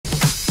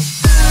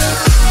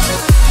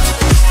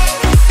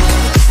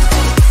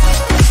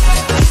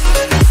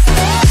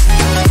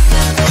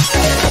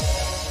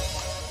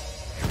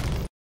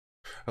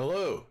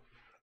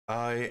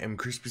am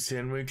Crispy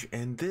Sandwich,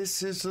 and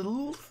this is a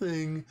little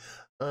thing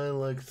I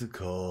like to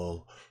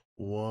call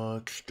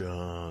Watch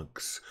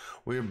Dogs.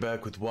 We're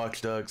back with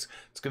Watch Dogs.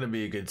 It's gonna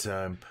be a good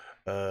time.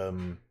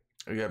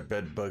 We got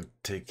Bedbug to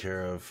take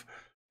care of,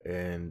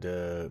 and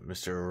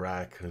Mr.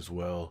 Rack as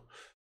well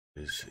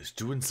is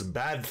doing some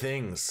bad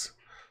things.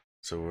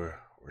 So we're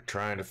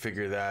trying to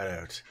figure that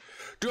out.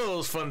 Do all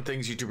those fun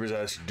things YouTubers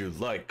ask you to do,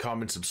 like,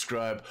 comment,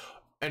 subscribe,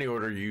 any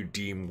order you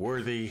deem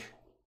worthy.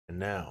 And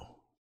now,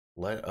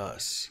 let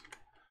us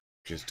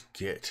just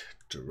get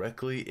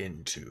directly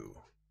into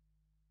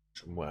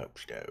some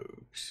Watch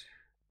Dogs.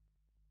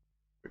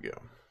 Here we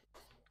go.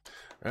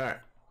 Alright.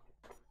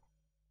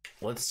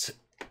 Let's...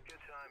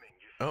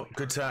 Oh,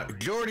 good time.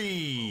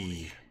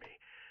 Jordy!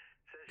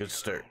 Good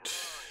start.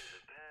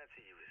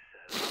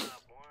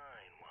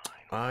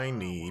 I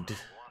need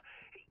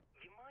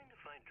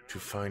to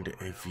find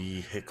a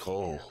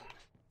vehicle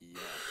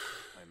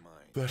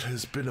that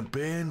has been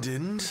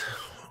abandoned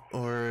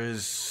or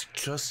is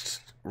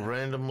just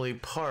randomly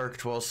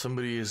parked while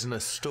somebody is in a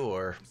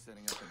store.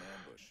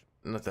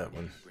 Not that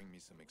one.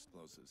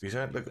 These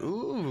aren't like,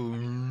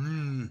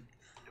 ooh.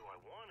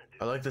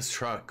 I like this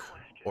truck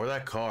or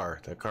that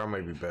car. That car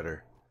might be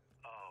better.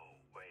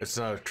 It's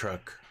not a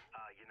truck,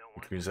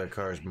 which means that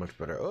car is much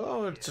better.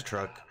 Oh, it's a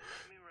truck,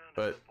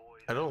 but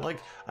I don't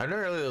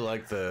really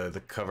like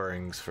the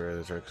coverings for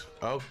the trucks.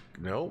 Oh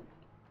no.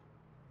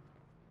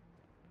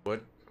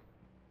 What?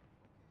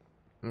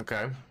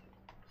 Okay.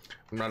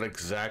 I'm not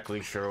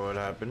exactly sure what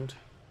happened,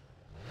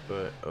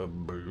 but oh,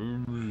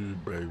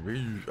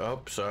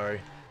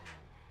 sorry.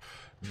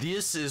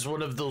 This is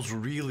one of those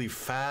really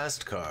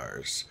fast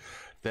cars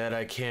that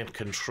I can't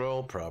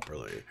control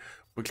properly,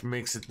 which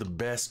makes it the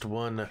best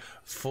one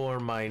for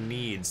my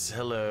needs.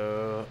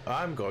 Hello.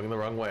 I'm going the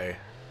wrong way.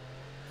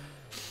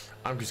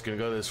 I'm just gonna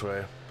go this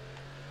way.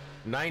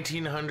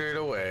 1900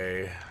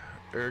 away.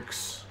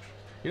 Irks.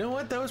 You know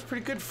what? That was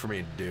pretty good for me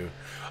to do.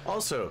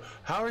 Also,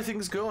 how are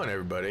things going,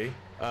 everybody?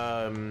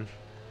 I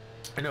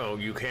know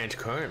you can't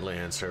currently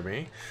answer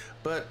me,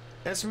 but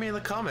answer me in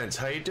the comments.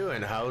 How you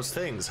doing? How's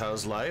things?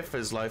 How's life?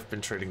 Has life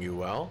been treating you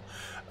well?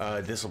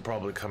 This will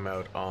probably come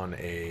out on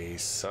a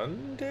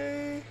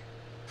Sunday?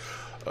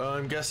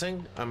 I'm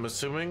guessing. I'm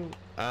assuming.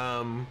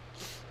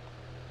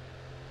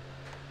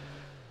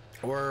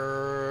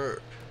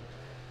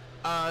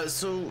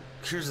 So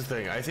here's the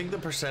thing. I think the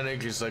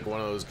percentage is like one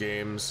of those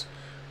games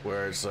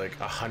where it's like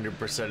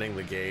 100%ing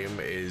the game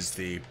is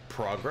the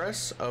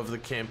progress of the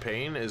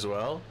campaign as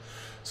well.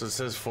 So it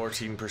says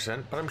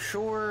 14%, but I'm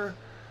sure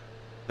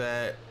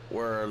that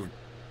we're,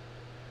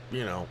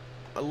 you know,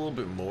 a little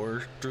bit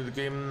more through the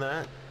game than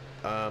that.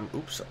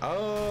 Oops.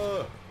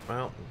 Oh,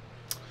 well,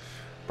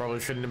 probably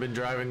shouldn't have been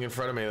driving in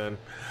front of me then.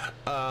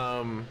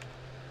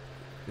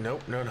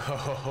 Nope,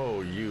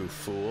 no, you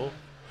fool.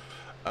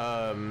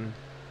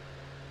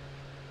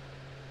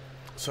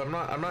 So I'm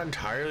not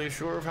entirely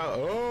sure of how.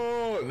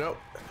 Oh no,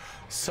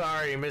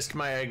 sorry, missed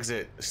my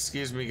exit.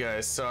 Excuse me,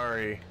 guys.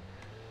 Sorry,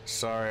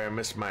 I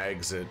missed my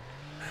exit.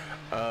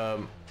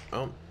 What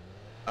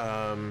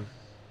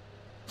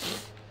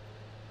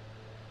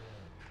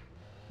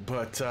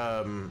was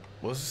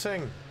I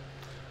saying?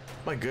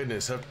 My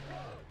goodness.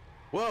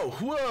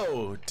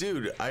 Whoa,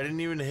 dude! I didn't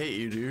even hit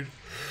you, dude.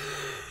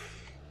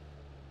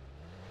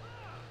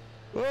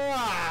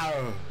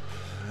 Wow.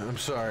 I'm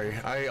sorry.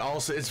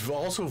 It's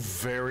also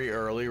very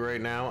early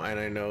right now, and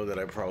I know that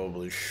I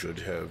probably should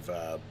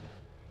have,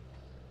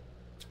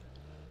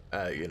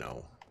 you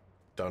know,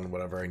 done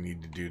whatever I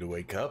need to do to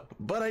wake up,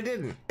 but I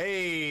didn't.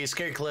 Hey,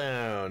 scary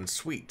clown,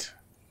 sweet.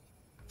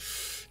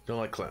 Don't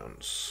like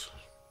clowns.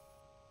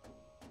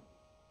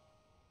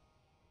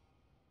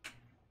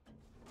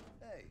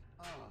 Hey,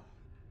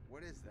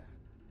 what is that?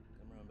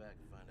 Come around back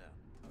and find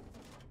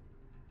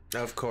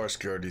out. Of course,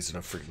 Jordy's in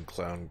a freaking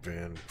clown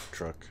van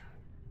truck.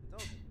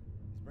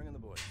 Bringing the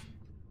boys.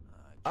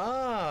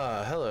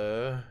 Ah,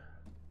 hello. I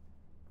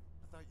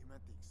thought you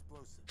meant the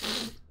explosives. Then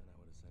I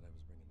would have said I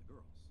was bringing the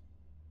girls.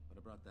 But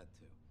I brought that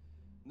too.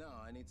 No,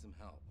 I need some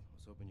help. I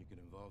was hoping you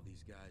could involve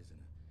these guys in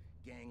a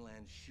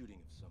gangland shooting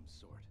of some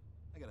sort.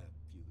 I got a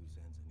few loose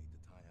ends I need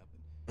to tie up,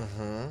 and you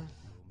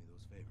owe me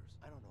those favors.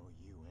 I don't owe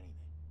you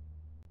anything.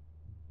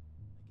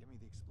 Now give me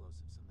the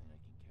explosives, something I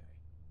can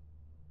carry.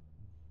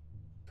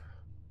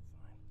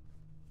 Fine.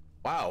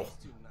 Wow.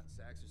 These two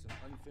nutsacks are some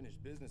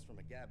unfinished business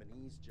from a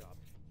Gabonese job.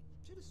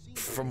 Should have seen.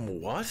 From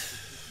what?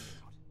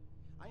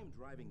 I am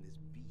driving this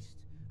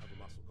beast of a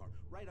muscle car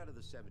right out of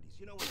the 70s.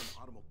 You know when an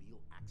automobile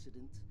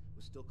accident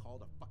was still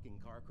called a fucking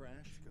car crash?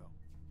 Let's go.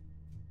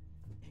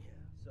 Yeah,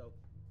 so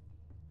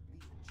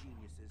these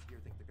geniuses here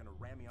think they're gonna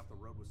ram me off the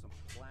road with some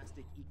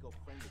plastic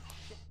eco-friendly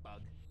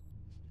shitbug.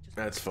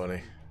 That's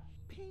funny.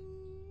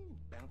 Ping!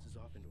 Bounces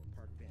off into a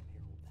parked van.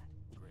 Here, hold that.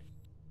 Great.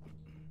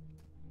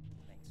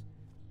 Thanks.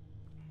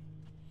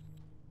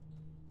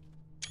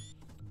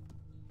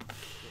 What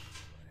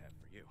I have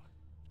for you.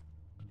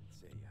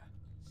 It's a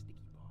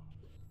sticky bomb.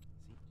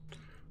 See?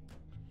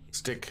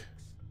 Stick.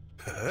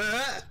 So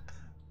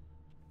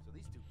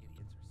these two idiots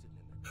are sitting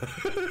in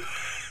their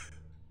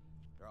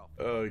they're all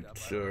Oh, Out by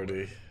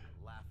Jordy.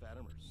 laugh at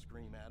him or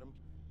scream at him.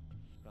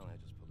 Finally, I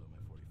just pulled out my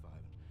 45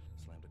 and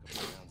slammed a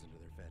couple of rounds into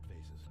their fat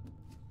faces.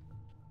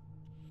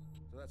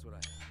 So that's what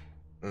I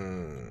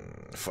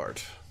have.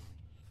 Fart.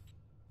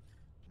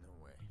 No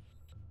way.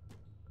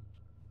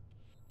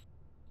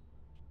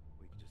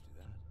 We could just do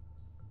that.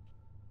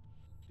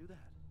 Do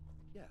that.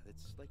 Yeah,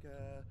 it's like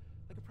a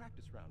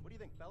practice round. What do you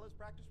think, fellas?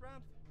 Practice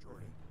round?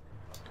 Jordy,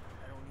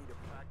 I don't need a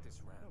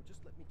practice round. No,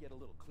 just let me get a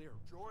little clearer.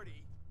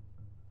 Jordy!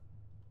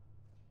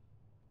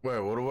 Wait,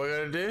 what do I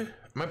gotta do?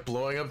 Am I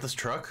blowing up this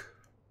truck?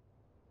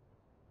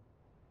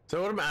 Is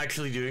that what I'm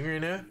actually doing right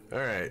now?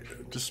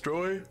 Alright,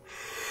 destroy.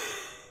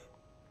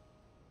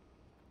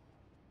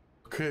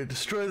 Okay,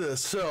 destroy this.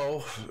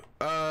 So,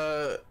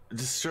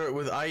 destroy it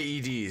with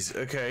IEDs.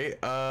 Okay,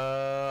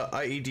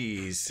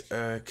 IEDs.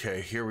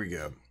 Okay, here we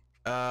go.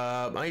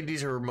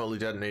 IEDs are remotely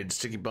detonated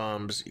sticky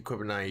bombs.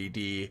 Equip an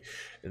IED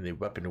in the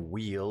weapon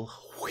wheel.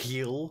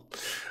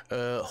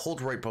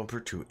 Hold right bumper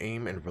to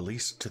aim and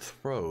release to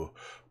throw.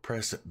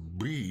 Press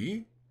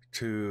B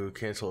to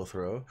cancel a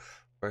throw.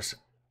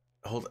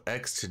 Hold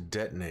X to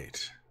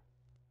detonate.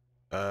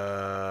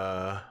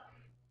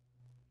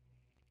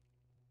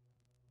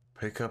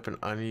 Pick up an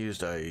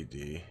unused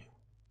IED.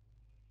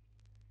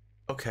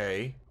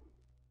 Okay.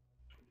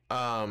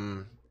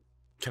 Can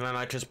I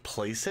not just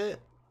place it?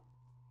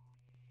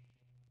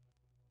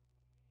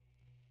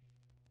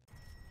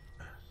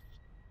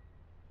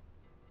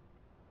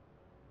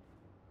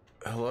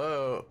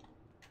 Hello?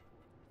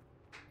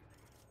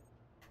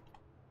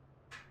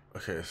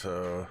 Okay,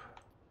 so...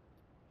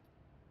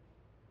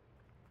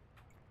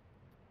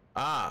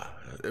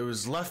 it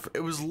was left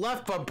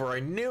bumper,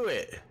 I knew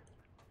it!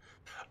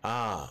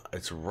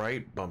 It's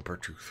right bumper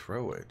to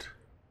throw it.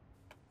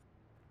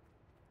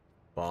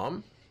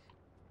 Bomb.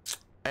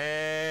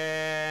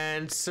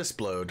 And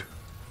sysplode.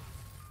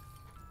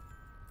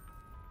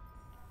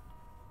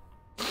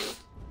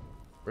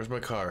 Where's my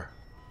car?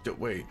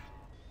 Wait.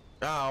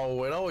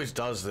 Oh, it always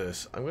does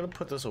this. I'm gonna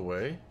put this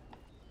away.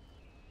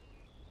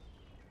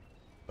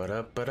 Out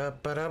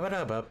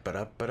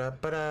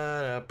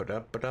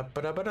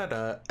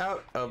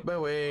of my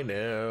way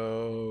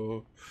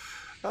now.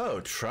 Oh,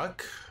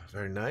 truck.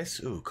 Very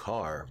nice. Ooh,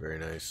 car. Very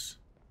nice.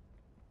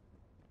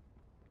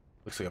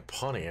 Looks like a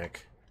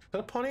Pontiac. Is that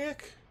a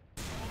Pontiac?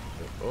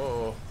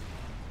 Oh.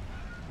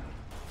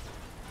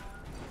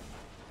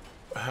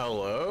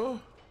 Hello?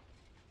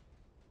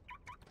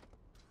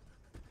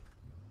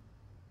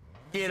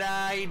 Did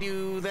I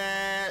do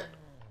that?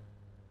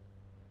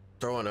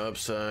 Throwing up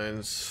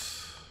signs.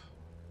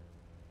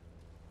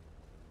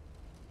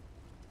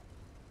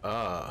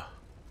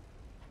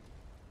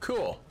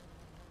 Cool.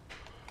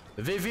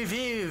 What is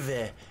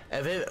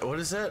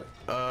that?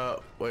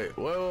 Wait,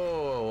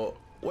 whoa,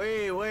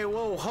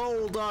 whoa,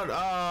 hold on.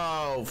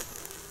 Oh,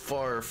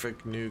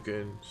 farfick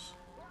nugans.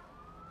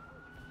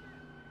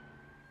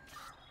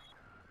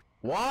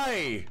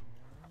 Why?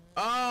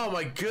 Oh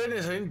my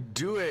goodness, I didn't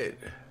do it.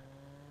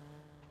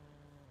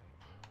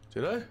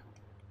 Did I?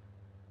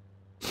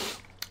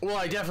 Well,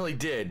 I definitely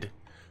did.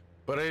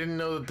 But I didn't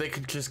know that they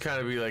could just kind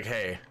of be like,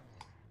 hey,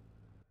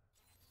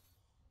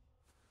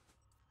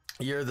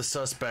 you're the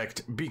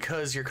suspect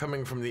because you're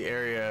coming from the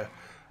area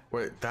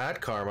where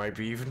that car might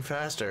be even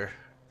faster.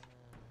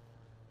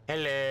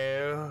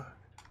 Hello.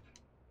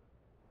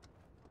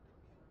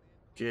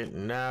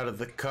 Getting out of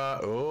the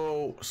car.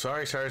 Oh,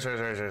 sorry.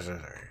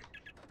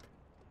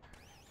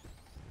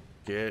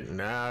 Getting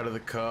out of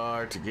the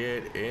car to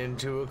get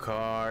into a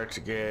car to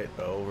get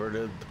over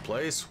to the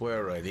place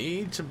where I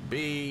need to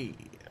be.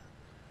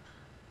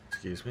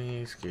 Excuse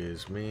me.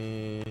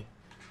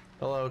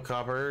 Hello,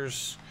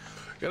 coppers.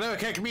 You'll never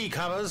catch me,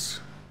 coppers.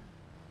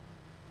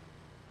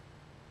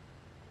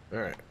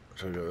 Alright,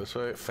 so we go this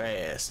way.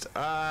 Fast.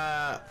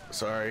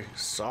 Sorry,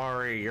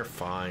 you're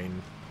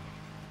fine.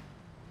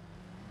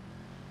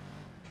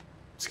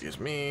 Excuse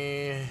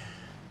me.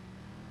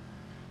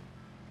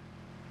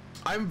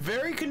 I'm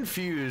very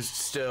confused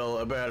still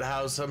about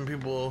how some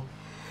people,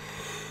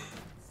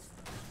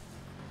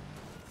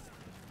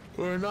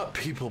 or not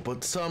people,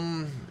 but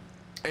some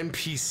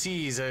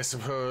NPCs, I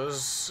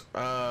suppose,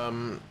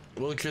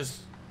 will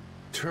just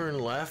turn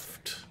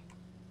left.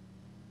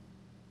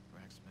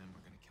 Raxman,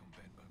 we're gonna kill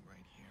Bedbug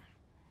right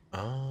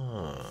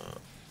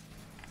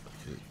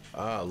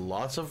here.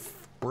 Lots of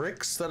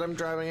bricks that I'm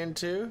driving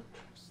into.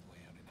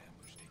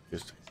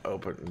 Just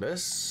open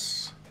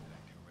this.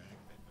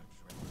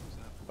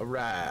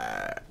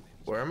 Alright.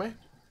 Where am I?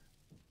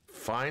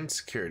 Find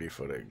security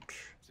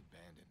footage. It's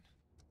abandoned.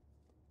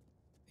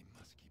 They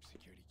must keep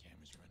security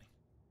cameras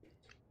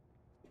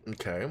running.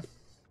 Okay.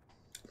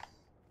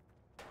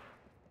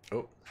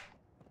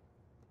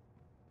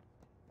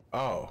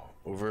 Oh,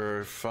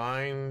 over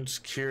find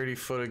security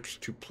footage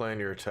to plan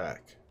your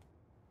attack.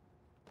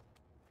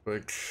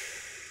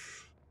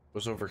 Which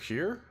was over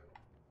here?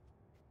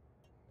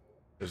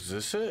 Is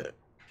this it?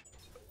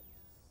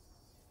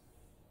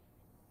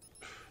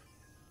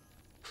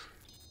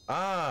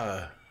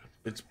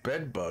 It's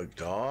Bedbug,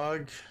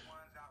 dog.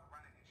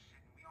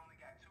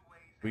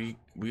 We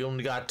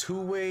only got 2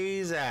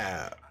 ways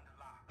out.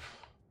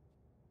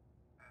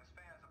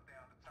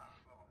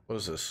 What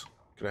is this?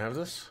 Can I have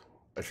this?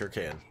 I sure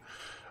can.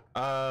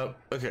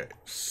 Okay,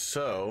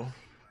 so.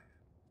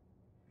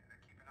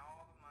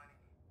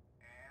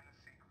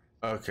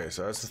 Okay,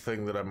 so that's the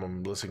thing that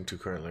I'm listening to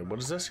currently. What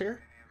is this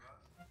here?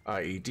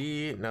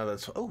 IED. Now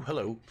that's. Oh,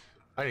 hello.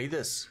 I need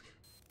this.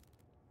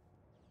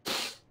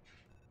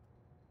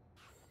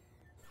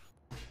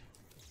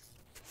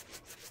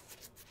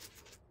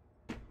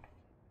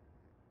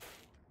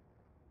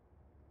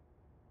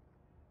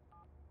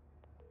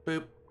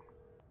 Boop.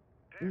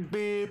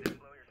 Beep.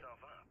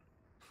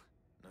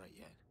 Not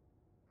yet.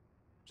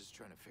 Just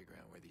trying to figure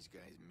out where these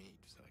guys meet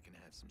so I can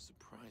have some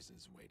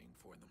surprises waiting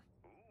for them.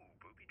 Ooh,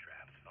 booby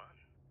traps, fun.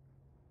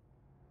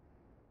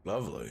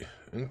 Lovely.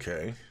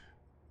 Okay.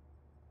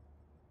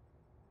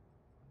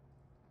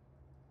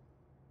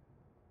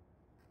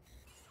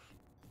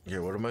 Yeah,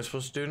 what am I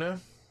supposed to do now?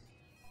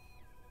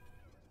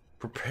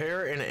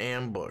 Prepare an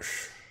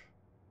ambush.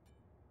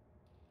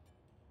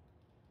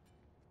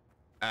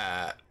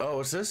 Oh,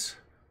 what's this?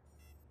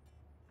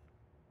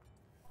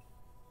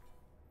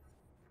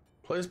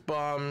 Place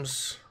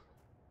bombs.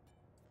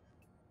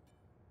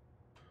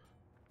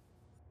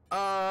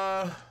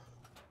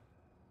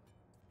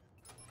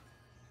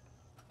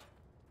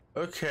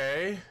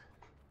 Okay.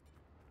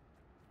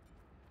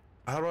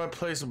 How do I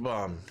place a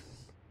bomb?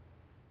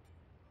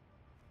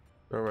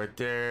 Go right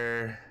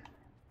there.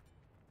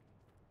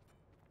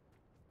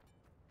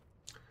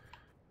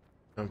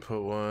 And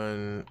put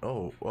one.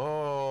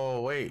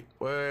 Oh, wait.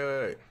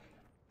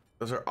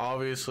 Those are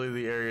obviously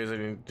the areas I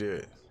need to do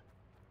it.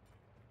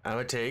 I'm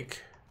gonna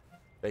take.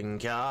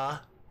 Thank ya.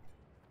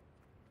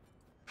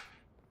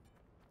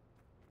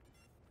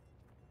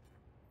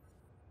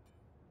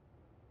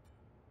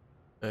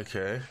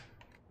 Okay.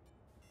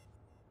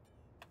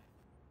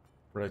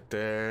 Right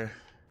there.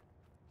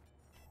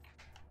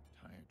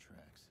 Tire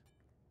tracks.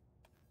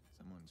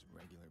 Someone's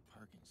regular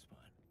parking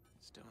spot.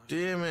 Still.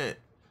 Damn it.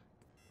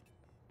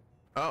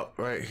 Oh,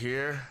 right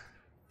here.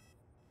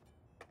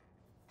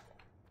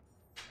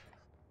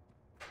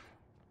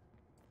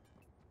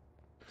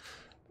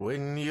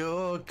 When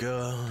you're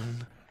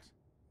gone,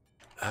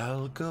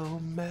 I'll go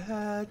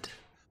mad.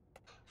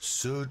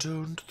 So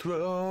don't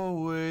throw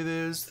away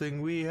this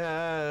thing we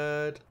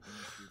had.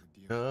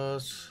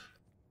 'Cause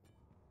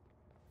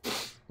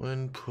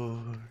when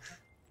push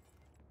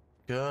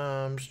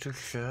comes to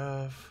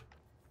shove,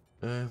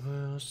 I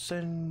will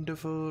send a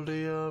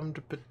fully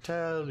armed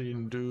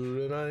battalion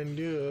to remind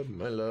you of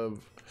my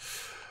love.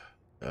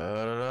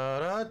 Da, da,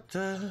 da,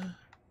 da.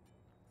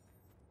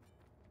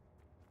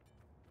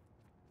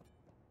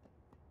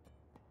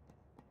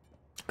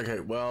 Okay,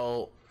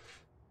 well.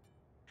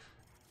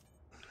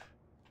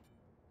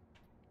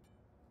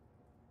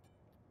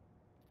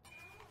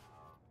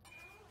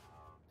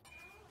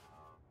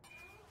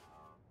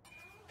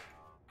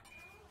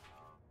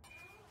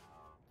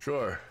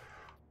 Sure.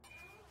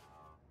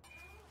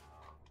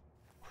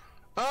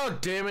 Oh,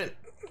 damn it.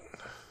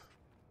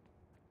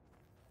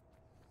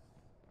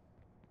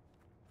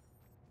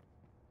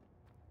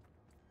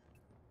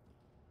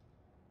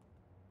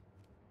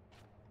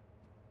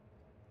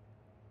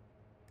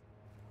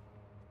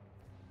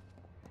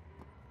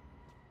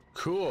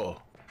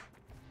 Cool.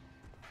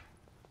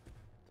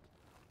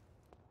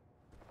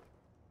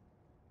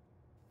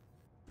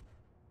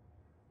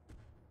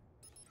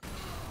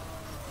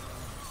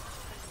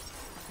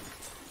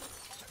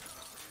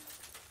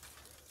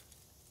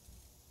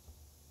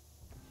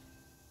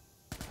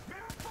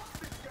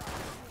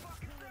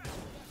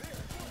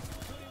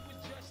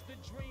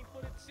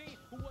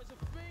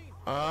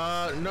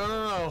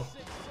 No.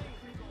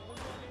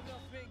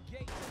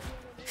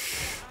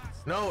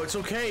 No, it's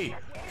okay.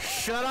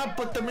 Shut up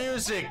with the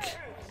music.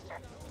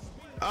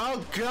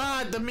 Oh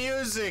God, the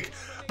music.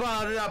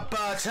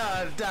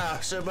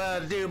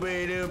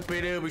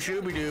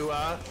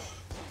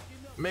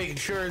 Making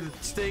sure that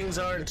things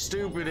aren't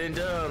stupid and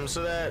dumb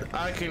so that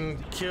I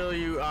can kill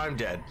you. I'm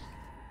dead.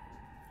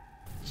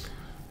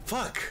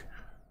 Fuck.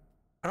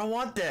 I don't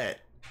want that.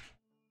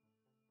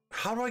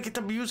 How do I get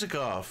the music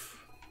off?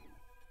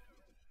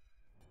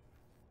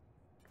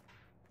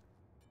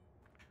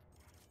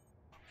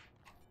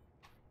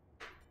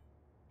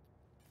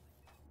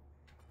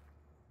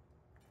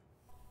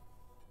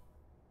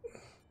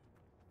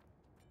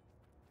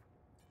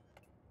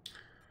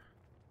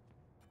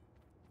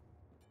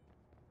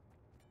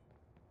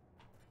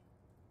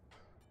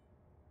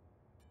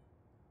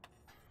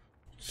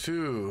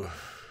 Two.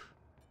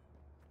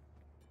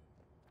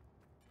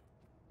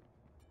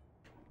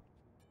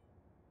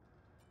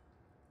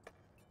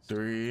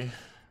 Three.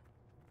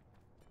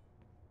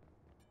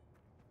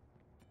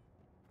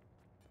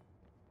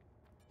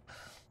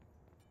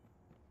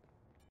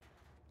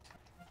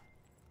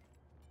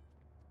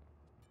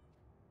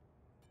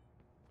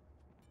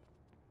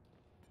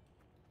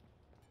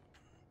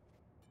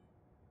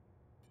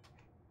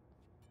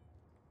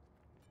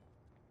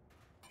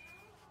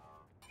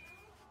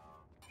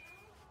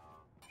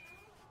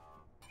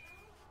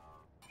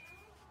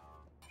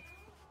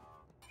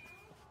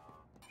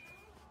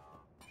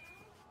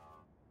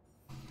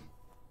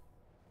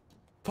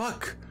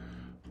 Fuck!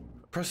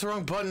 Press the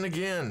wrong button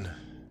again.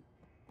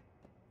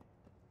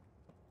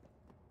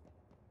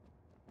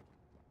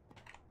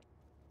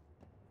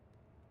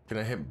 Can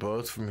I hit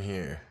both from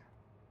here?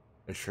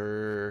 I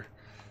sure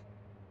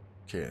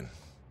can.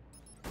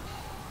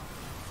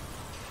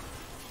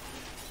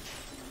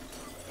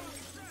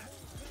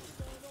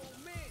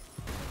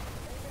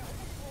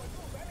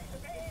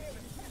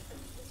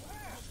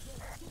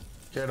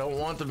 Okay, I don't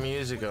want the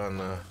music on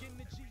the...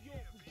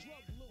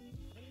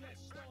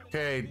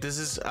 Okay, this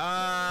is...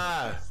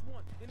 Ah!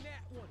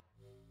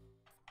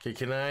 Okay,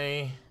 can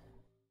I...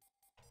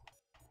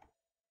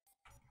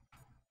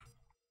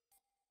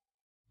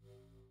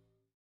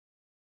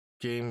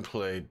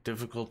 Gameplay,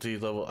 difficulty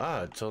level...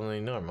 Ah, it's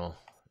only normal.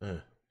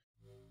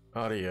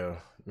 Audio,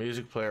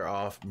 music player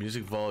off,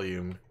 music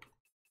volume.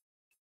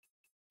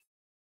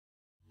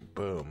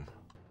 Boom.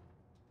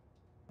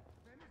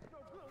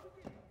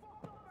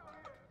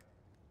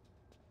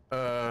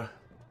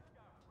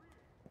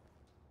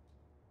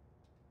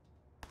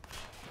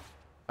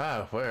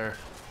 Ah, where?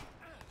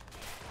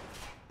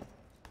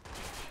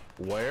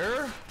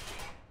 Where?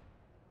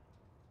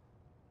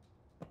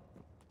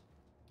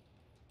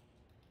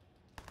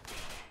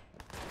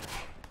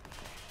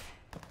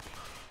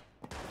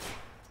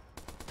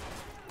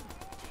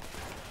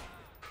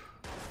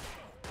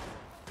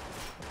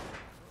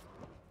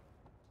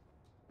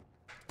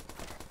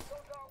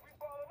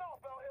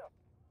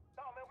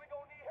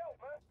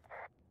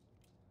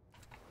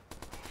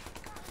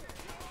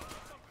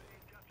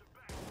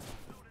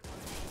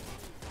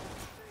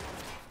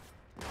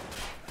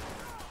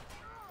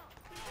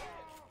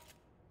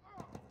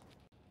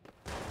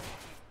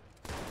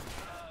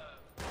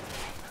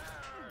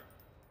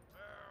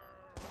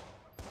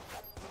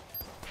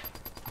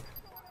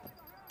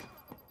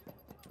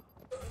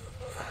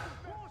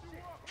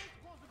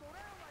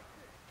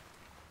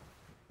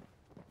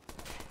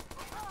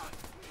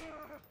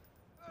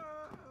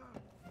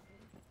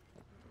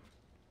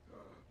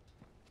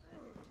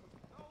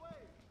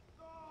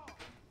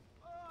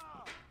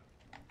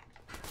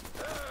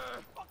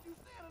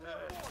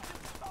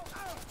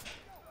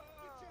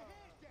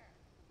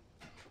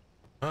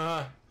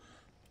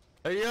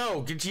 Hey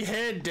yo, get your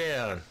head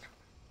down.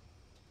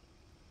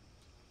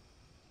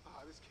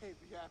 This can't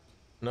be happening.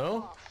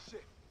 No? Oh,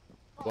 shit.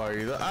 Why are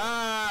you the...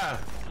 Ah!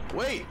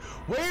 Wait,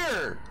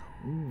 where?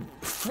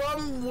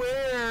 From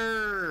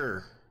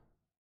where?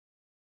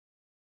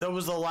 That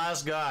was the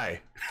last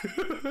guy.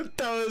 That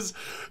was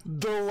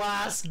the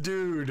last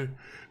dude.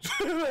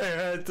 I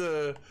had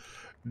to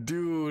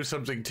do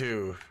something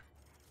to.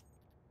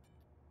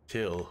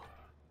 Kill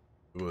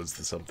was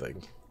the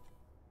something.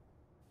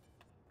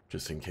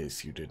 Just in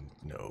case you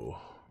didn't know.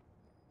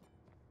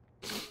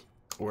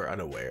 Or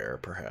unaware,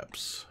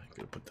 perhaps. I'm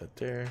gonna put that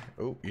there.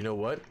 Oh, you know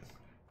what?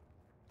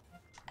 I'm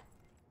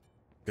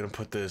gonna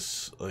put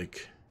this,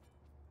 like,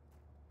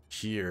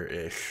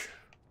 here-ish.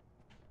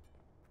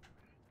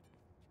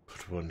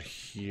 Put one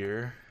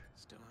here.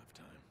 Still have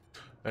time.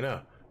 I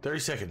know. 30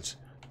 seconds.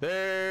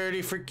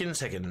 30 freaking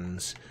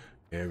seconds.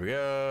 Here we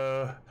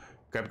go.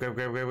 Grab, grab,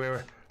 grab, grab,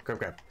 grab, grab,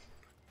 grab.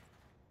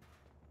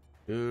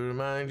 To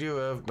remind you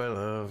of my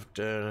love.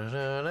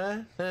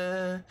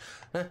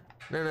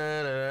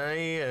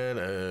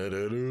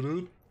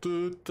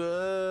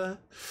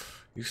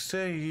 You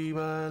say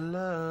my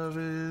love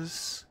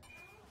is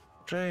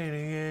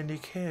draining and you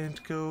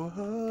can't go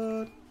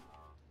on.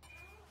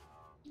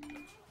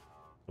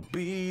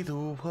 Be the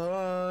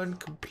one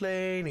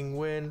complaining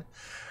when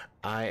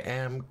I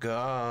am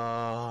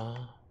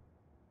gone.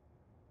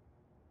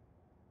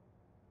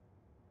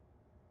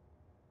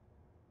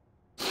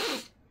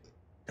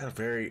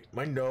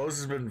 My nose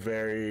has been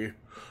very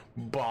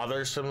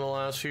bothersome the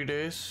last few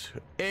days.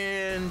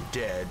 And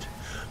dead.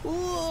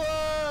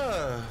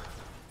 Whoa!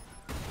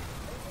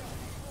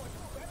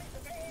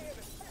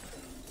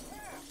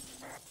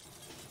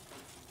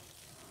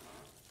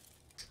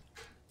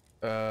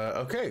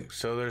 Okay,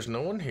 so there's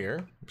no one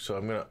here. So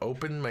I'm gonna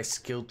open my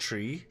skill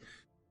tree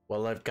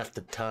while I've got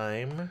the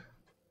time.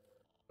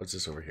 What's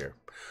this over here?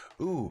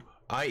 Ooh,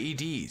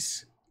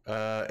 IEDs.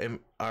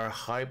 Are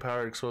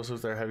high-powered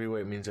explosives. They're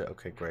heavyweight means that.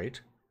 Okay,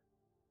 great.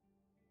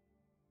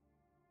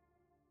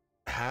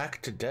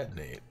 Hack to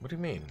detonate. What do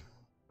you mean?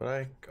 But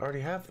I already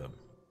have them.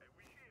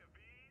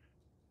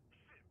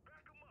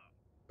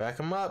 Back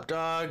them up,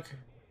 dog.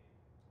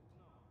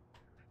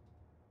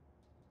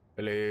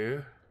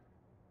 Hello.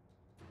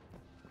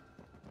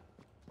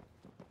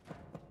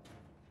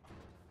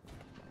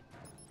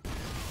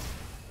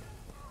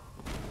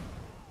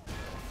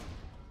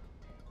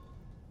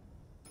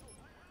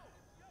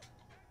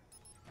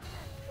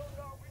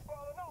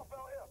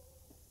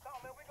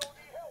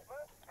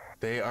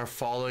 They are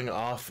falling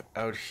off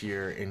out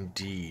here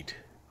indeed.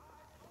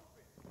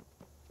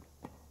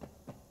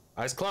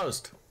 Eyes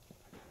closed.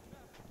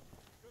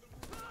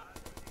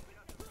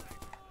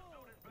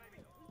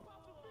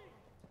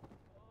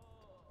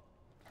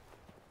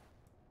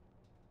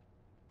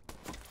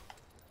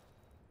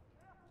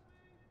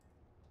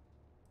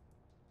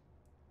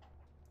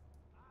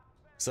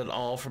 Is that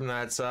all from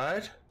that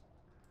side?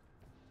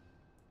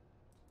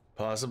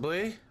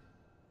 Possibly.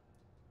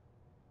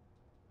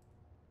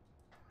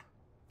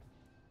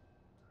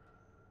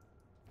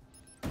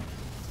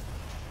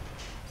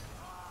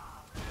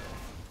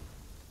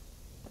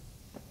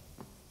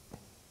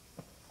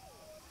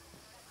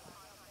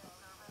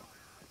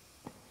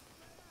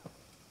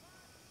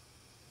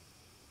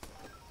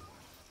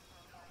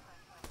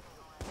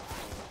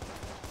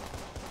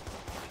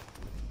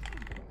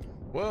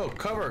 Whoa,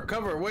 cover,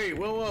 cover, wait,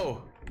 whoa,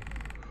 whoa.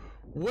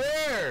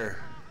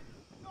 Where?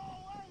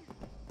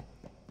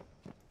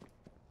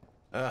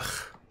 Ugh.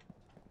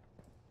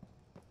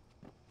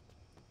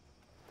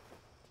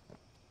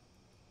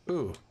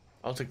 Ooh,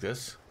 I'll take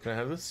this. Can I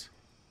have this?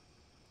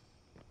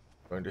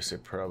 I'm going to say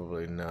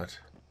probably not.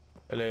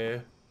 Hello.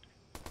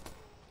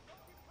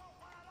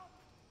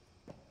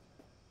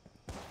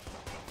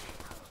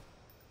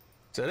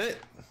 Is that it?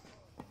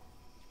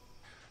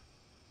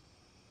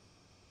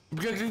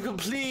 Objective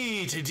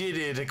complete! I did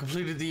it! I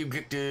completed the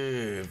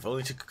objective.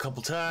 Only took a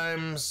couple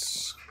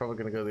times. Probably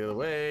gonna go the other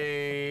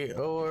way.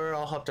 Or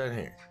I'll hop down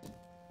here.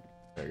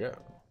 There we go.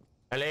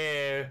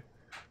 Hello!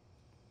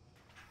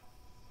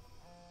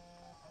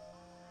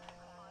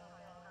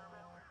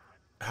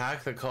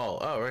 Hack the call.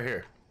 Oh, right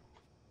here.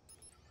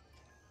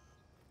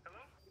 Hello?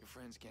 Your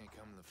friends can't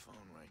come to the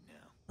phone right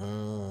now.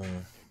 Oh. They're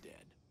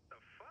dead. The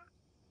fuck?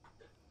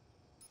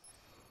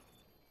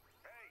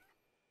 Hey,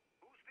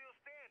 who's still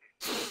standing?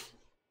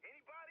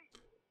 Anybody?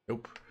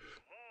 Nope.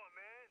 Come on,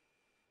 man.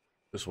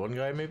 This one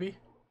guy, maybe?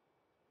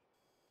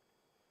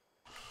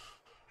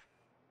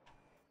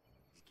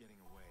 He's getting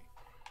away.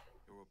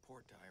 He'll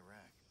report to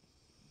Iraq.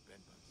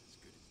 Bedbug's as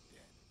good as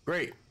dead.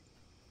 Great.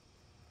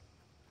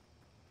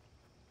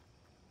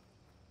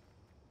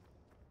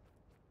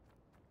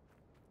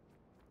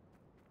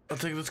 I'll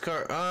take this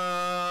car.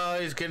 Ah,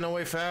 he's getting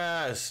away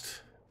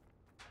fast.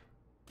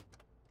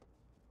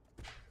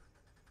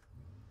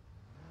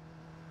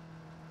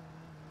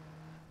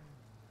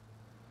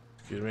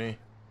 Excuse me.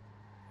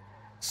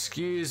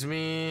 Excuse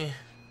me.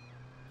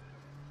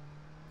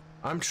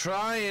 I'm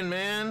trying,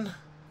 man.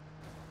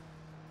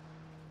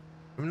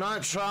 I'm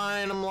not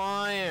trying, I'm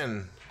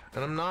lying.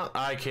 And I'm not.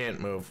 I can't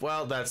move.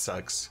 Well, that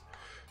sucks.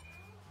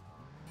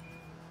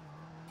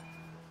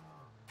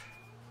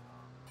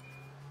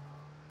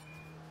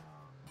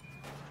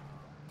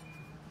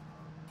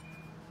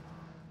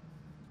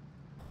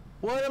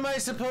 What am I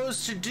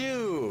supposed to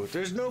do?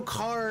 There's no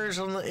cars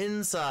on the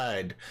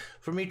inside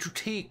for me to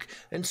take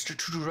and to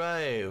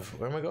drive.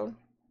 Where am I going?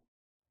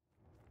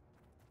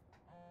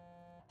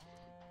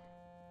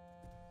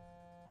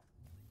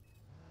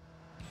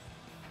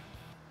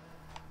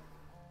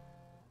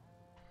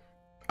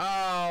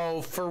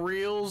 Oh, for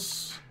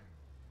reals?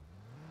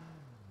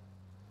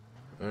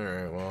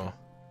 Alright, well.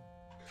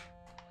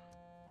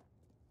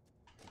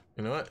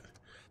 You know what?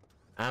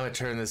 I'm gonna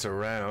turn this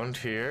around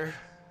here.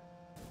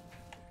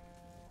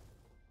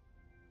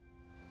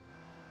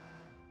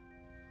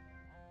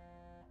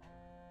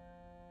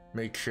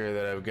 Make sure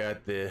that I've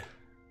got the...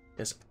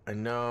 Yes, I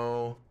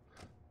know.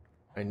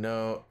 I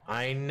know.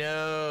 I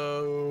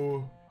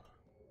know.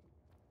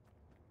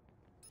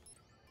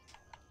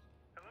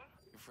 Hello?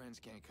 Your friends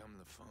can't come to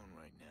the phone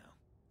right now.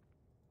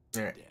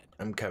 Alright, Dead.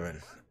 I'm coming.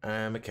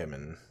 I'm a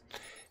coming.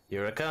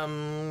 Here I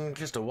come.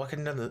 Just a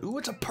walking down the... Ooh,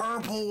 it's a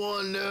purple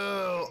one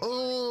now.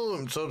 Oh,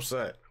 I'm so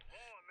upset.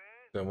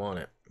 Come on, man. I want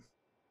it.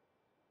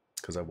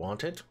 Because I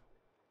want it?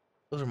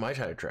 Those are my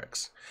tire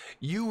tracks.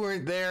 You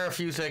weren't there a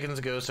few seconds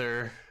ago,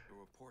 sir. He'll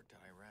report to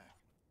Iraq.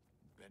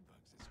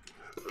 Bedbug's as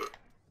good as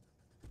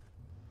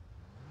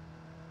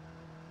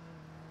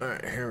dead.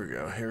 Alright, here we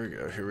go. Here we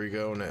go. Here we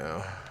go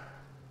now.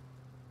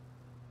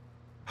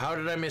 How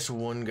did I miss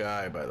one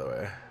guy, by the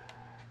way?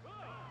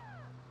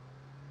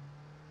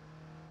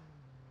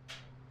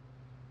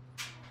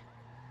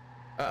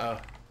 Uh-oh.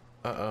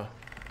 Uh-oh.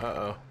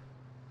 Uh-oh.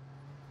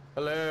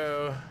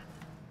 Hello?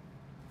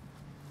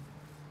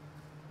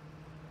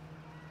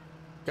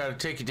 Gotta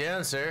take you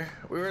down, sir.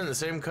 We were in the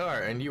same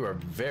car, and you are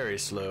very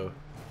slow.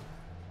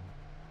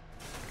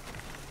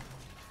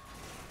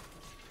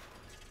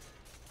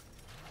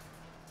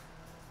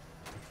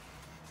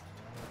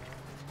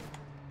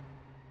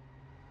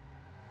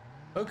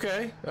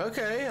 Okay,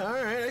 okay,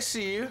 alright, I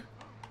see you.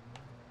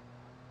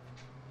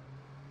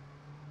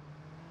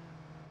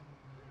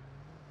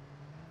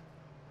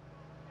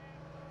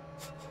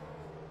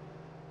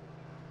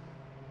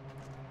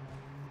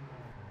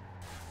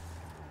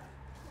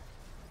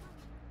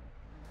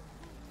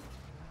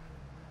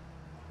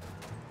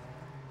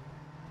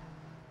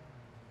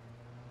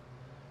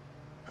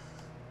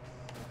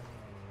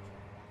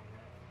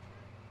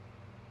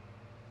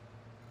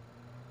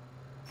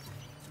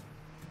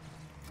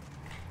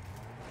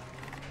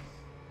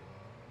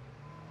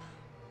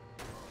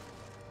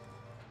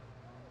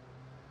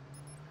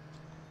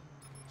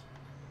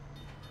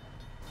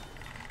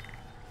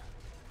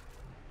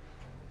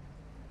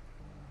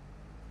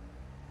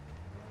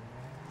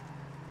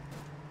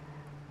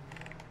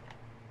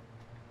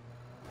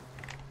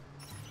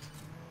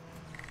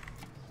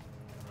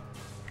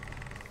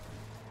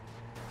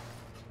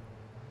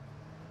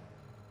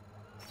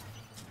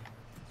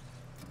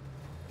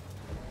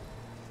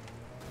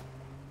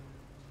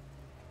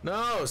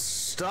 No,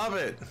 stop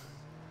it.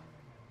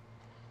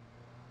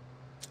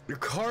 Your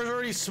car's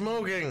already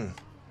smoking.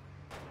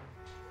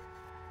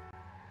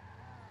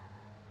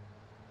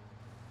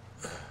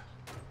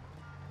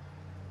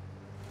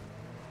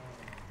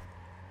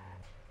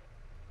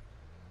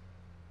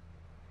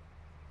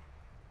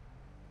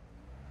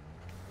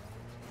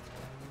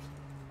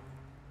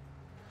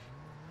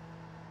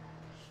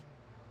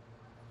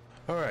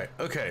 All right,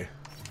 okay.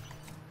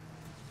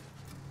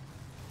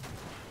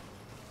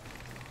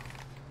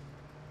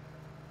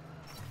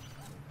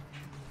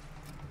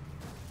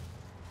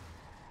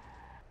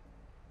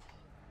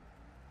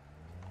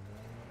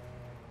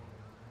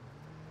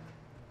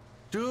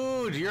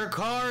 Dude, your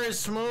car is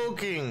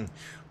smoking.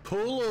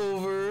 Pull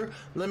over,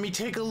 let me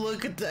take a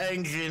look at the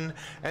engine,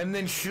 and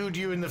then shoot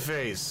you in the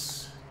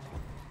face.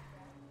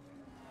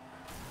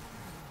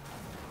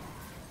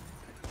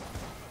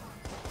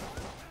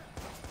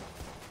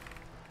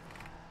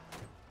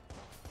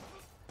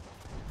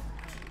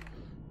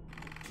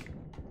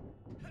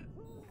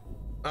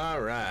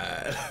 All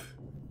right.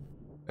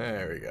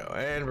 There we go,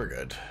 and we're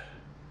good.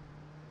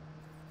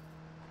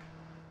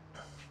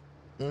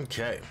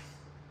 Okay.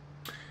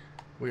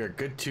 We are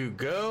good to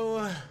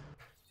go.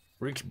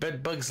 Reach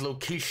Bedbug's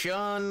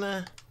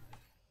location.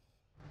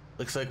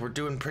 Looks like we're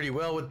doing pretty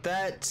well with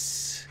that.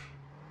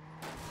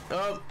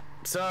 Oh,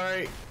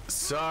 sorry.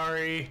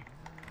 Sorry.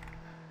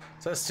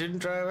 Is that a student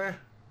driver?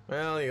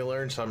 Well, you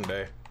learn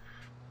someday.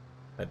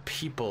 That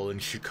people in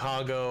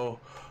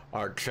Chicago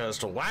are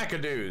just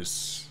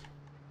wackadoos.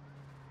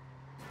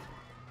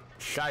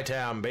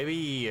 Chi-town,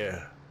 baby.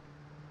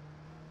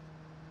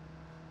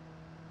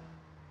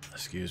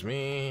 Excuse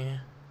me.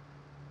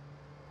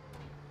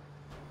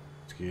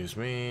 Excuse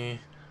me.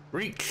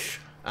 Reach.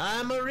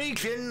 I'm a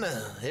reaching.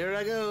 Here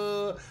I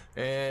go. Bedbug,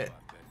 the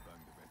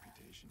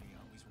reputation he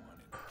always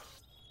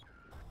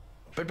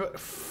wanted. But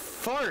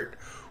fart.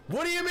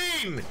 What do you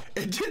mean?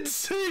 It didn't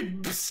say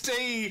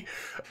stay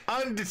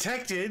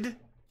undetected.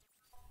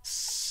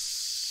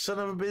 Son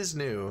of a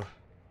biznu. Is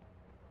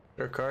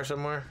there a car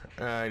somewhere?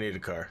 I need a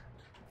car.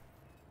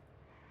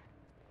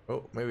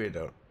 Oh, maybe I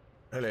don't.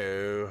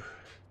 Hello.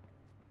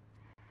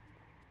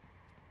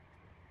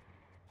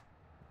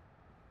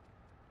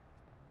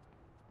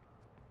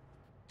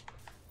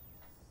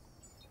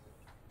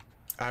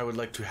 I would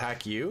like to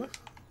hack you.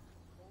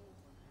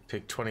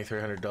 Take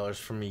 $2,300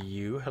 from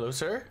you. Hello,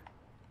 sir.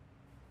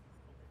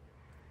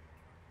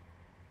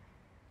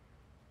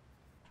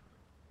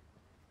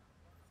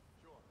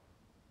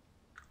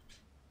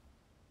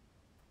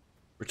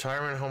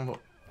 Retirement home.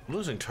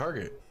 Losing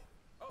target.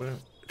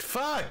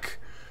 Fuck!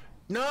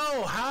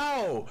 No,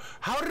 how?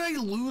 How did I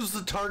lose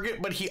the target,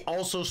 but he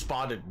also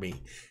spotted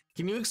me?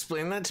 Can you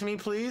explain that to me,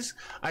 please?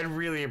 I'd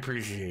really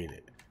appreciate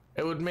it.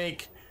 It would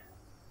make...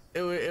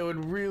 It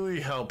would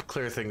really help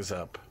clear things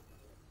up.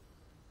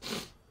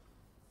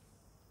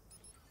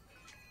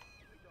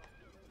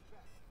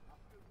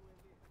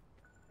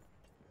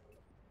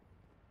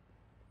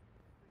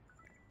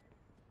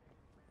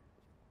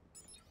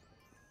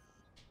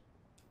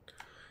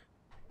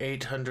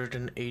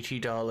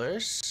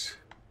 $880.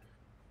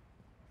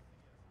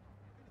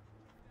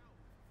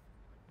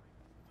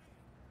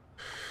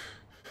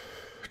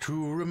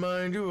 To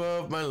remind you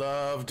of my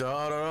love,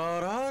 da da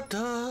da da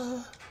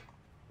da.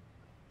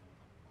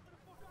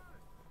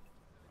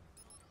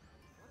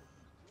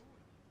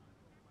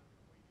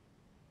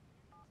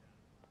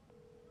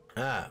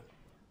 Ah.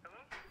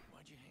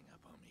 Why'd you hang up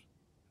on me?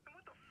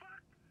 What the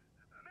fuck?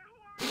 Man, who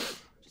are you?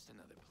 Just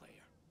another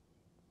player.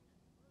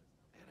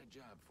 I had a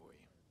job for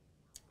you,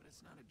 but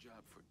it's not a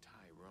job for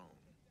Tyrone.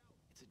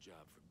 It's a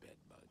job for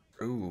Bedbug.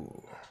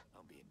 Ooh.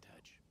 I'll be in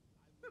touch.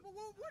 Man, but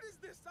what is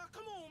this?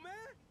 Come on,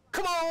 man.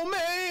 Come on,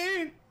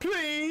 man!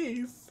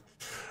 Please!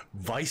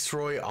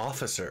 Viceroy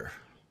officer.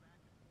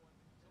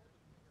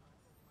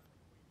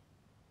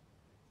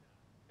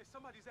 Hey,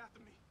 somebody's after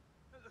me.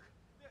 Look,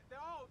 they're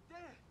all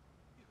dead.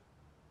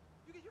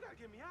 You gotta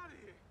get me out of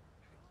here.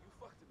 You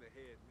fucked in the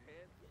head,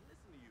 man.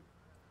 Listen to you.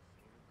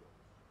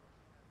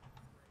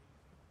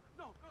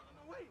 No,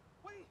 wait.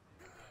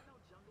 No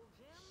jungle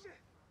gym. Shit.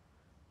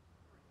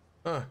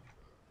 Huh.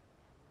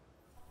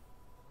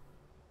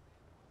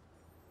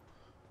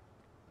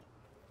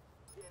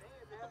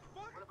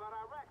 What about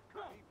Iraq?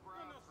 No,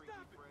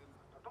 stop it.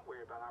 Don't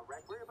worry about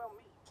Iraq. Worry about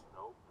me.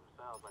 Nope.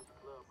 Sounds like the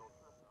club don't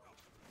trust us.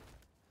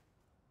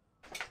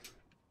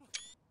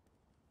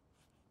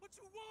 What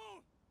you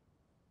want?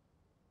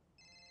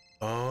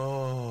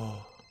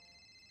 Oh.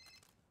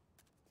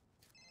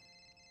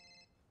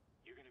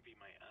 You're gonna be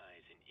my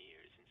eyes and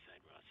ears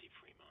inside Rossi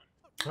Fremont.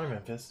 Hi,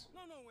 Memphis.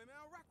 No, man.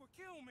 Iraq will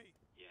kill me.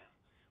 Yeah.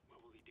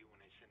 What will he do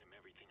when I send him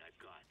everything I've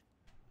got?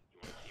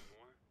 You wanna see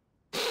more?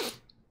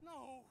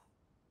 No.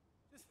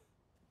 Just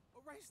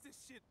erase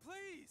this shit,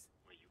 please.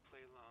 Well, you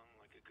play along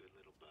like a good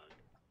little bug,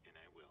 and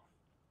I will.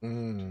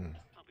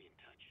 I'll be in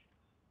touch.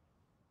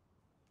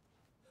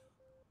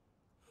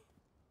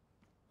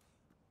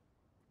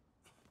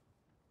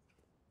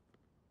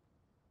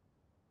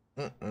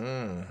 Nope.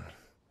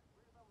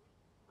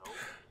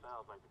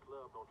 Sounds like the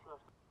club don't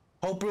trust us.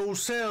 Hope your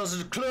sales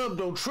at the club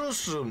don't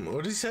trust them.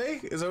 What did he say?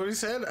 Is that what he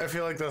said? I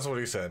feel like that's what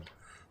he said.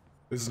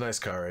 This is a nice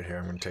car right here.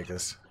 I'm gonna take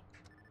this.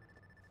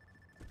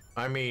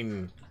 I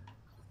mean,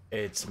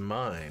 it's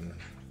mine.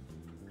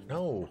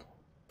 No.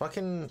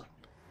 Fucking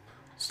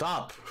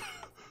stop.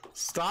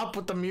 Stop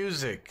with the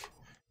music.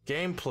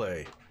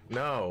 Gameplay.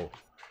 No.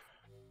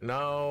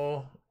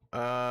 No.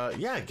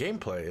 Yeah,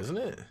 gameplay, isn't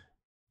it?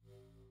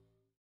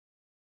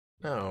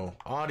 No.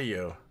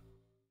 Audio.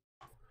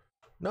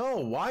 No,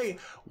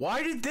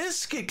 why did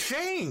this get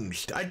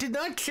changed? I did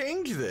not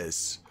change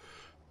this.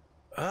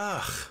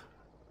 Ugh.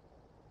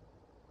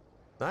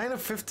 9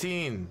 of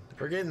 15.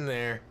 We're getting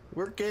there.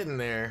 We're getting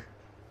there.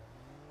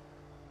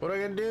 What am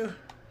I gonna do?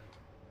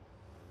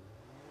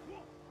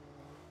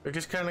 We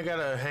just kind of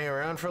gotta hang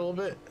around for a little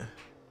bit.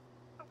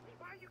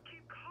 Why you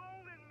keep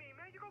calling me,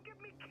 man? You gonna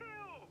get me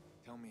killed.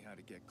 Tell me how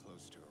to get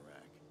close to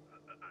Iraq.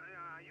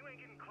 You ain't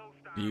getting close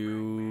to Iraq, You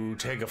man.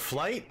 take a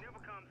flight? He never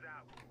comes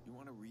out. You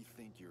want to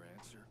rethink your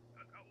answer?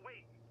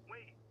 Wait.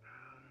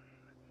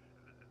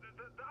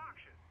 The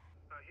auction.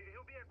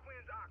 He'll be at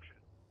Quinn's auction.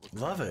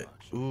 Love it.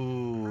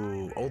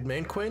 Ooh, old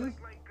man Quinn?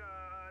 Like,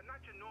 not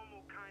your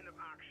normal kind of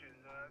auction.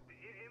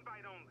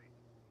 Invite only.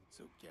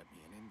 So get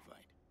me an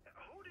invite.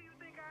 Who do you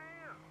think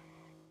I am?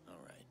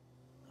 All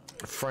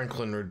right.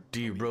 Franklin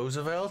D.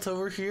 Roosevelt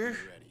over here?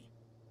 Ready.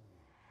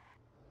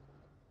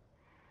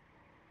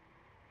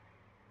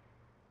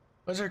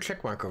 Why's there a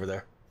check mark over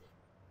there?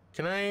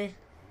 Can I?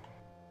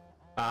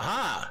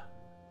 Aha!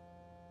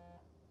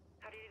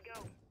 How did it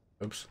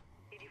go? Oops.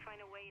 Did you find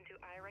a way into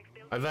IRX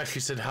building? I've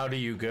actually said, how do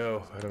you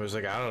go? And I was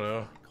like, I don't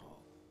know.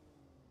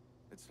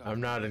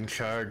 I'm not in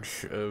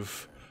charge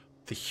of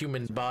the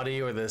human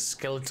body or the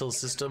skeletal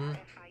system.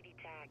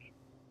 RFID tag.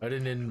 I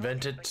didn't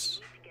invent But it.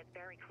 you need to get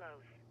very close.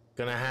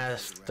 Gonna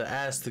have to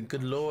ask the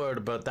good Lord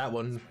about that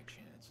one.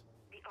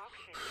 The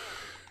auction, yes.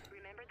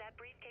 Remember that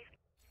briefcase?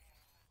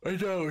 I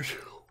don't.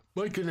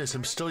 My goodness,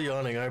 I'm still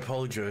yawning. I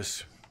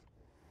apologize.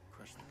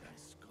 Crush the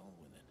guy's skull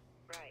with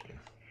it. Right.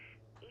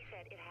 He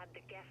said it had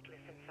the guest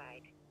list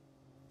inside.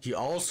 He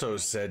also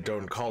said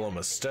don't call him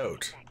a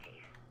stout. That case.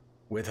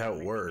 Without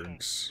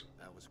words.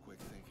 That was quick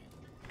thinking.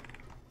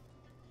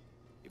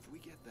 If we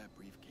get that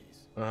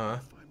briefcase, Uh-huh.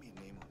 find me a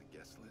name on the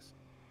guest list.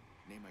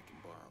 Name I can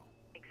borrow.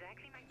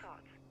 Exactly my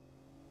thoughts.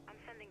 I'm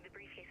sending the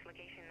briefcase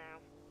location now.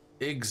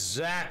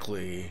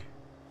 Exactly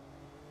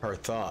her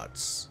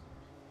thoughts.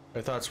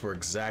 Her thoughts were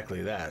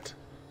exactly that.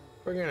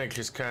 We're gonna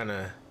just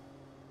kinda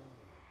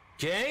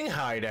gang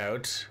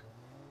hideout.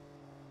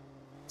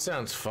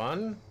 Sounds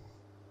fun.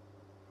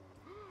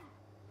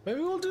 Maybe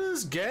we'll do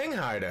this gang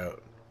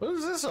hideout. What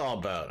is this all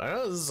about? I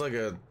know this is like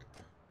a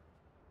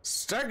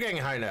Star Gang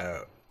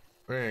hideout.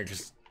 We're gonna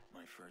just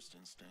My first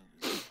instinct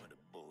is to put a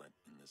bullet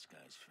in this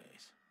guy's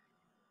face.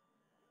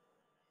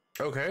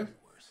 okay.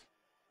 Worse.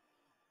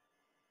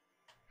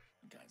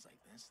 Guys like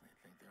this, they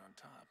think they're on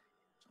top.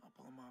 So I'll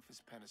pull him off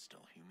his pedestal,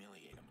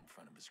 humiliate him in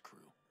front of his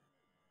crew.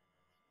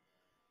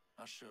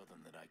 I'll show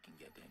them that I can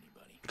get to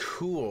anybody.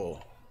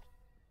 Cool.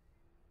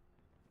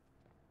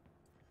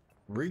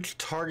 Reach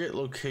target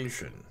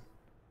location.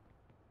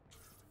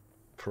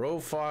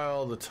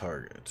 Profile the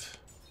target.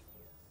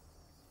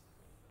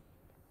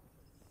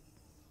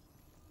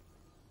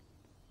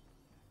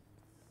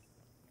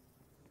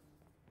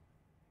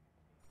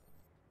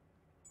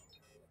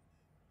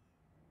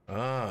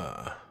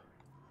 Ah.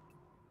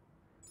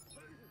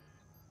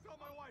 Tell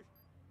my wife.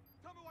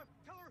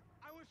 Tell her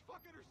I was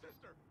fucking her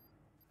sister.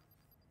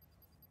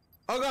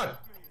 Oh God.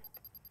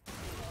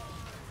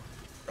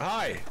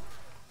 Hi.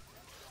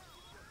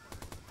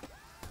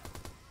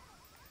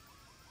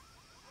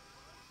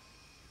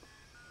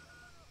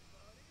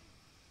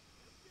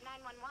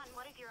 911,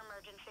 what is your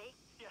emergency?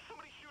 Yeah,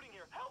 somebody's shooting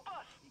here. Help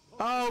us!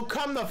 Oh,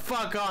 come the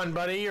fuck on,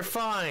 buddy. You're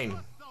fine.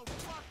 No,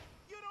 fuck.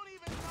 You don't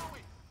even know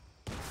it.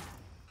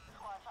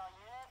 Watch all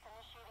units,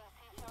 initiating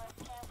CQS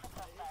scan for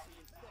suspect.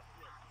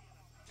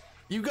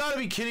 You gotta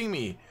be kidding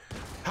me.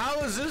 How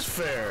is this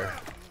fair?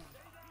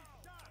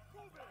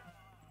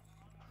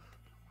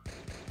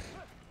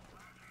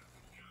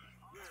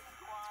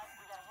 Squad,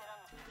 we got a hit on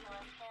the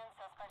CQS scan,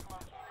 suspect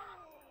located.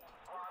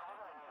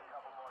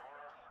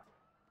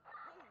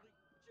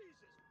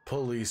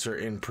 Police are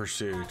in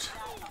pursuit.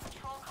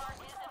 Patrol car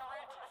is en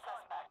route to the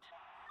suspect.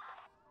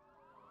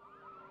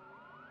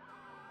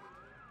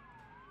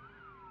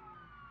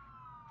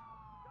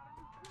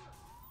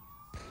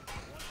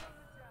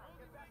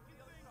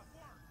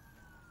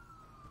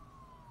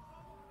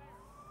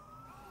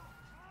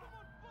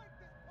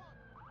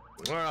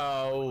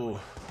 Oh.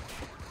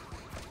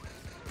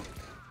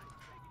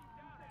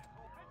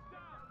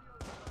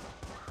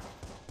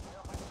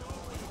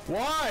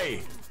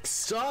 Why?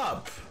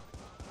 Stop.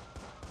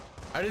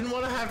 I didn't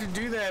want to have to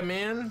do that,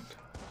 man.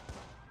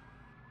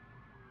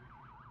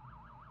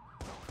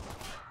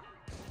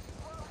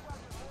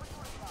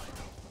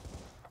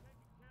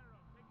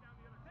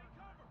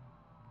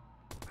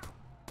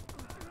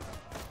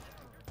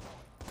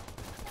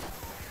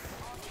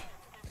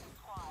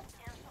 Squad,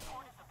 air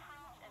support is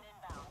approved and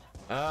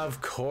inbound.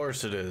 Of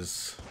course it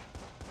is.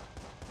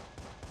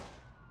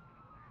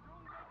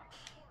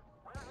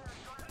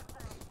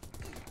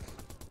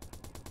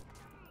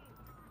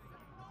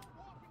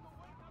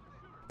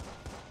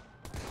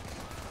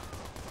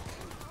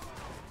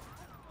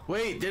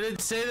 Wait, did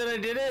it say that I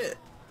did it?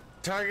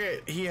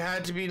 Target, he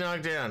had to be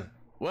knocked down.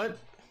 What?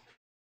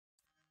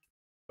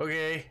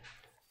 Okay.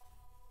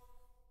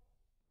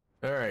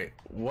 Alright,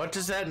 what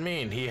does that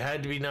mean? He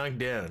had to be knocked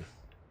down.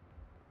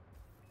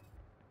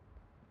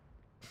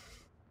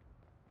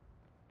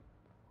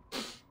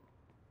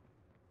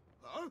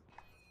 Huh?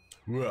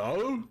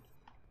 Well?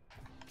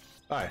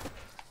 Hi. Get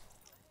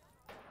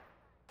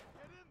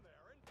in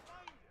there and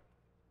find him.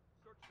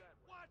 Search that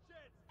way. Watch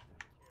it.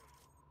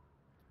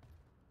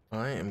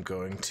 I am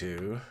going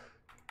to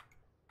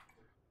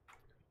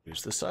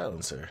use the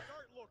silencer.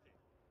 Start looking.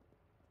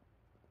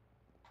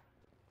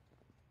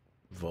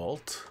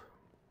 Vault.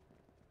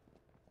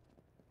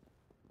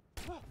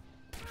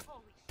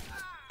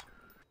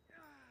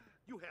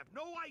 You have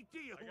no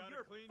idea who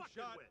you're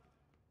fucking with.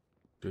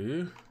 Do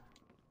you?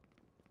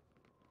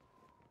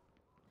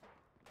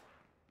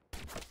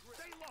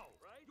 Stay low,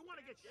 right? You want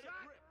to get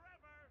shot?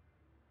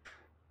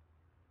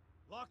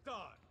 Locked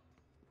on.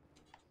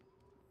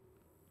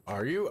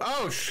 Are you?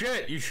 Oh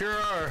shit, you sure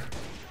are.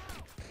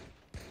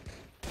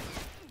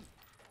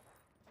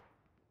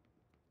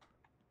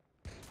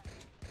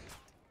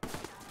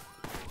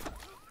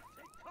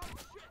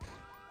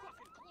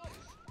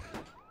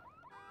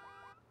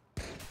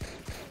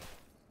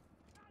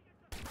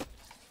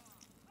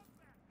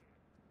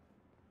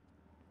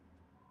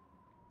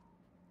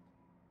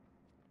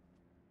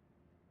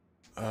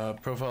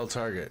 Profile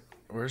target.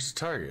 Where's the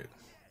target?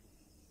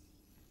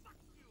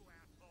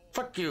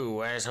 Fuck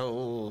you,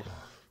 asshole.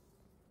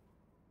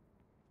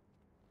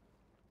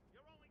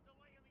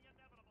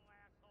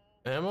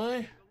 Am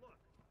I?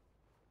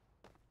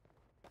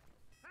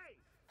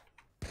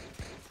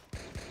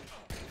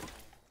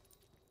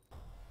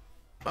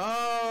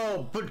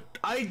 Oh, but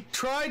I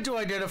tried to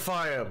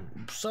identify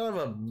him. Son of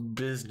a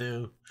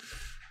biznu.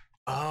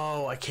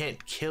 Oh, I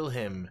can't kill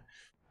him.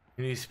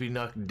 He needs to be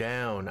knocked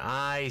down.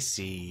 I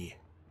see.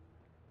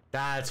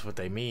 That's what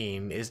they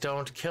mean, is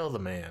don't kill the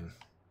man.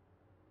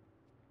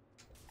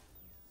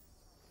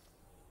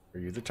 Are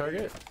you the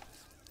target?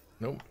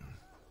 Nope.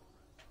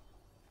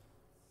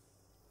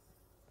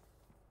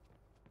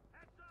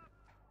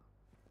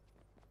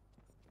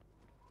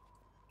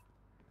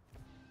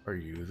 Are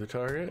you the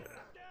target?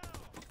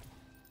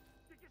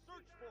 Search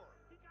for him.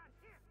 He got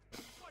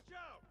hit. Watch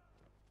out.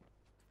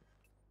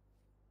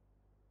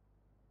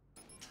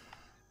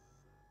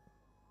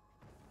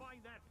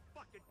 Find that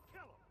fucking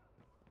killer.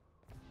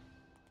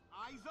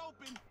 Eyes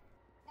open.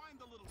 Find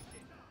the little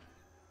kid.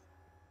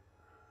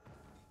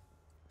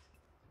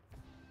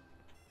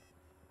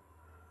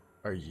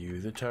 Are you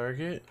the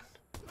target?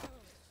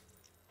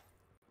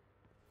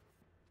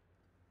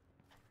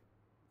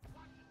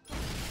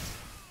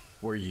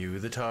 Were you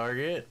the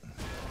target?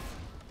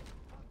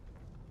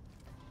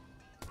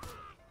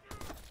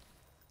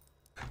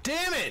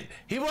 Damn it!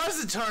 He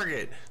was the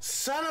target!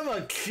 Son of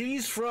a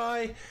cheese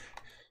fry!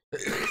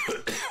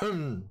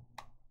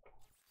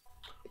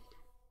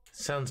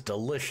 Sounds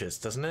delicious,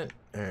 doesn't it?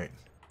 Alright.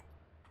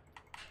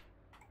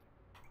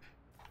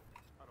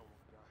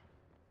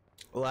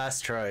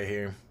 Last try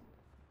here.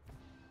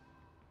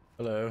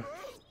 Hello.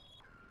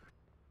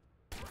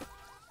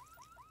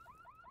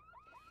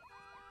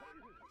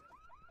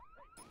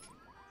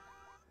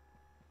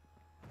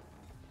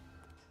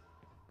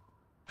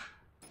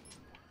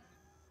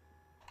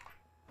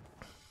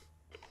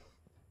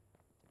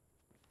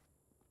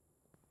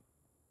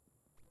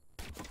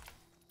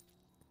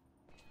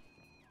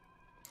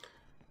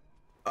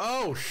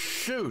 Oh,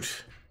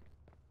 shoot.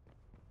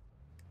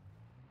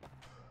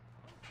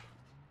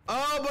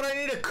 Oh, but I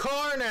need a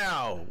car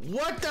now.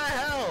 What the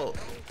hell?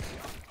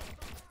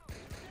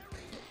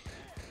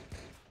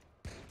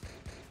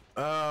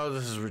 Oh,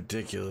 this is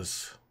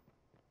ridiculous.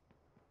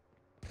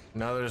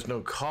 Now there's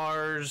no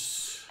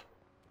cars.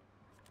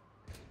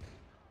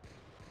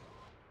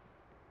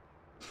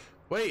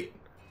 Wait.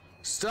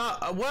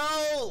 Stop.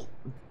 Well,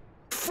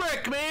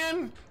 frick,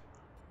 man.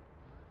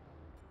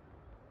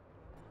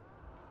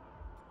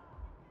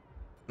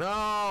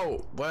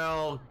 No.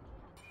 Well,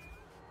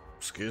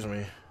 excuse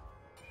me.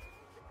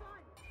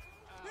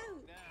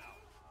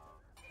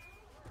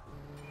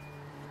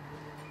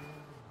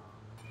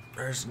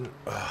 There's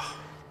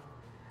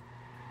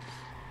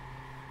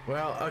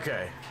well,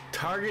 okay.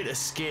 Target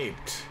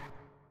escaped.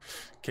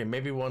 Okay,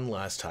 maybe one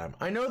last time.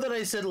 I know that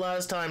I said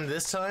last time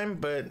this time,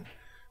 but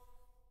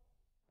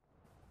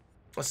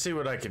let's see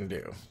what I can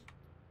do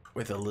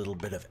with a little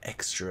bit of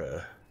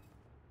extra.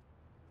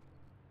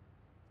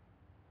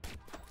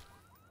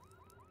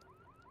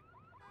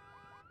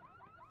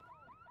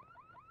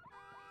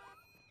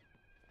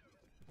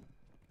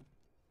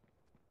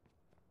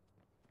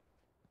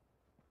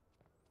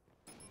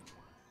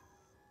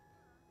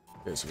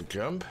 Okay, so we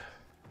jump.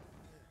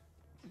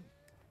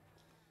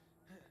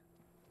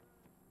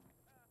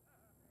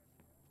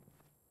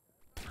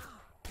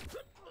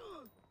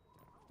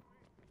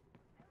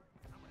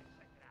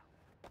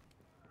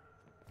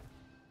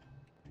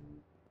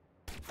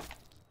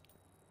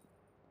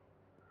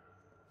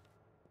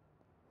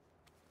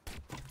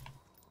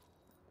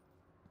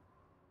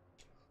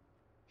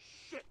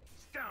 Shit,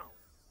 he's down.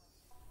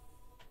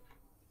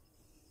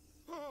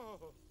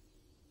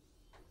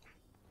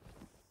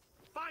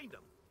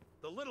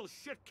 little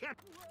shit can't.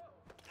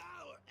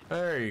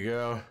 There you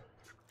go.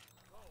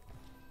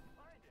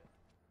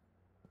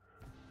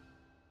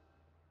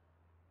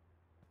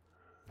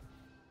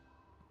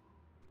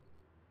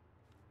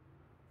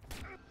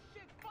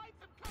 Shit, find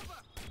some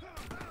cover!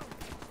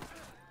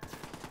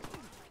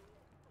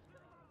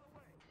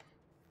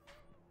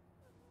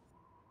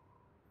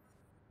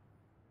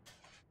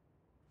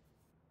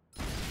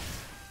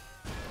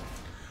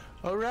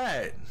 All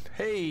right.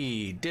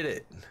 Hey, did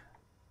it.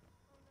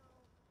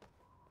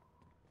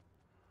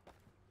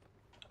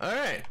 All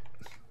right.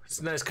 It's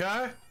a nice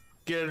car.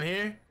 Get in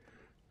here.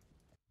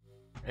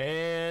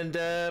 And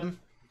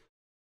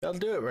that'll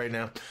do it right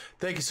now.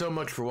 Thank you so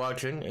much for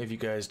watching. If you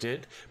guys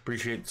did,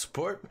 appreciate the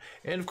support.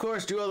 And of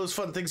course, do all those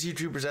fun things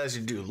YouTubers ask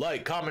you to do.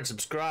 Like, comment,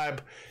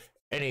 subscribe.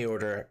 Any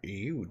order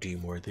you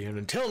deem worthy. And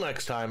until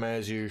next time,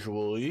 as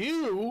usual,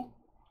 you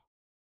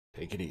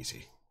take it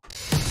easy.